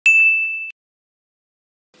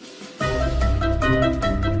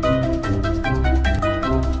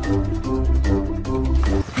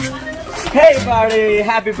Hey buddy,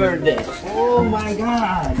 happy birthday. Oh my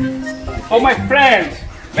God. Oh my friends,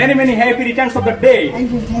 many happy returns of the day.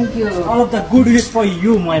 Thank you. All of the good news for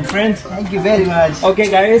you, my friends. Thank you very much. Okay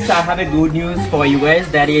guys, I have a good news for you guys.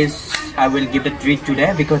 That is, I will give the treat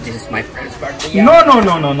today because this is my friend's birthday.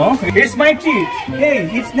 No. It's my treat. Hey,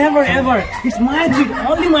 it's never ever. It's my treat,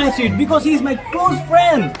 only my treat, because he's my close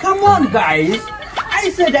friend. Come on guys. I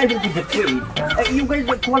said I will give the treat. You guys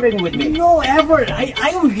are quarreling with me. No, ever.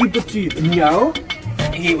 I will give the treat. No.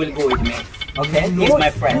 He will go with me. Okay? He's my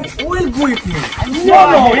friend. Who will go with me? No.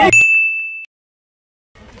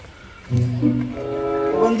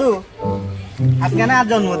 বন্ধু আজকে না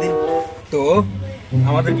জন্মদিন তো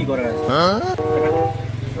আমাদের কি করার আছে?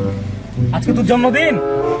 আজকে তোর জন্মদিন,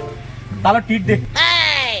 তাহলে ট্রিট দে।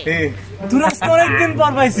 তোর আজকে অনেকদিন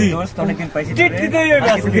পর পাইছি। অনেকদিন পাইছি। ট্রিট দিতে হবে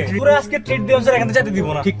আজকে। তোর আজকে ট্রিট দিও, স্যার এখান থেকে যেতে দিব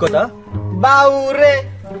না। ঠিক কথা। বাউরে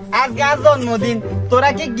আজকে জন্মদিন, তোরা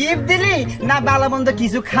কি গিফট দিলি না বালা বন্ধ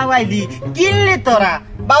কিছু খাওয়াইলি কিনলি তোরা?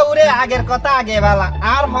 বাউরে আগের কথা আগে বালা।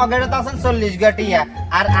 আর হগের তো আছেন 40 গাটিয়া,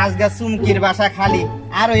 আর আজকে চুমকির বাসা খালি,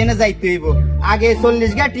 আর এনে যাইতে হইব। আগে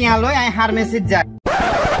 40 গাটিয়া লই আই হারমেসির যাই।